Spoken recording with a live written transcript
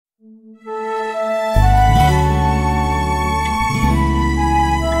One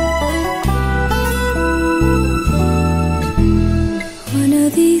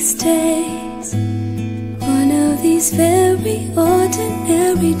of these days, one of these very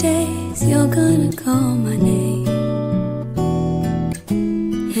ordinary days, you're gonna call my name,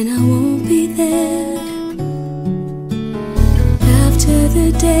 and I won't be there. After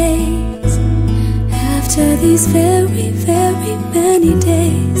the days, after these very, very many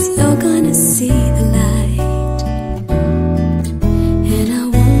days, you're gonna see the light, and I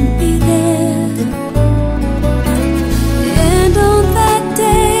won't be there. And on that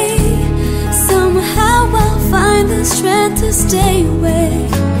day, somehow I'll find the strength to stay away.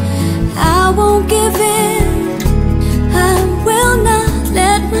 I won't give in, I will not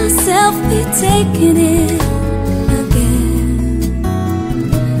let myself be taken in again.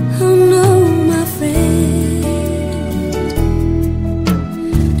 Oh no, my friend.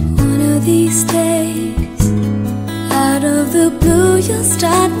 One of these days, out of the blue, you'll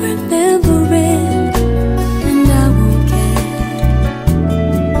start remembering, and I won't care,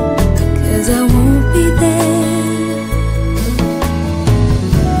 'cause I won't be there.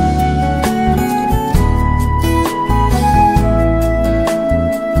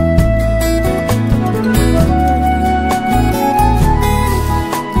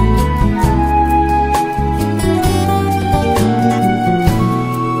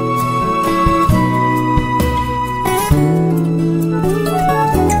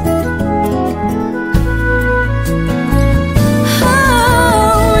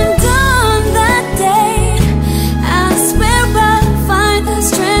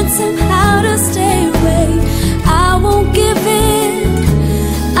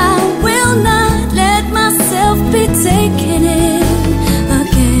 Taken in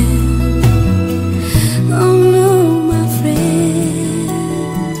again. Oh no, my friend.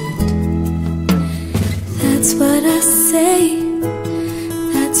 That's what I say,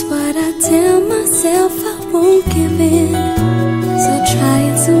 that's what I tell myself. I won't give in.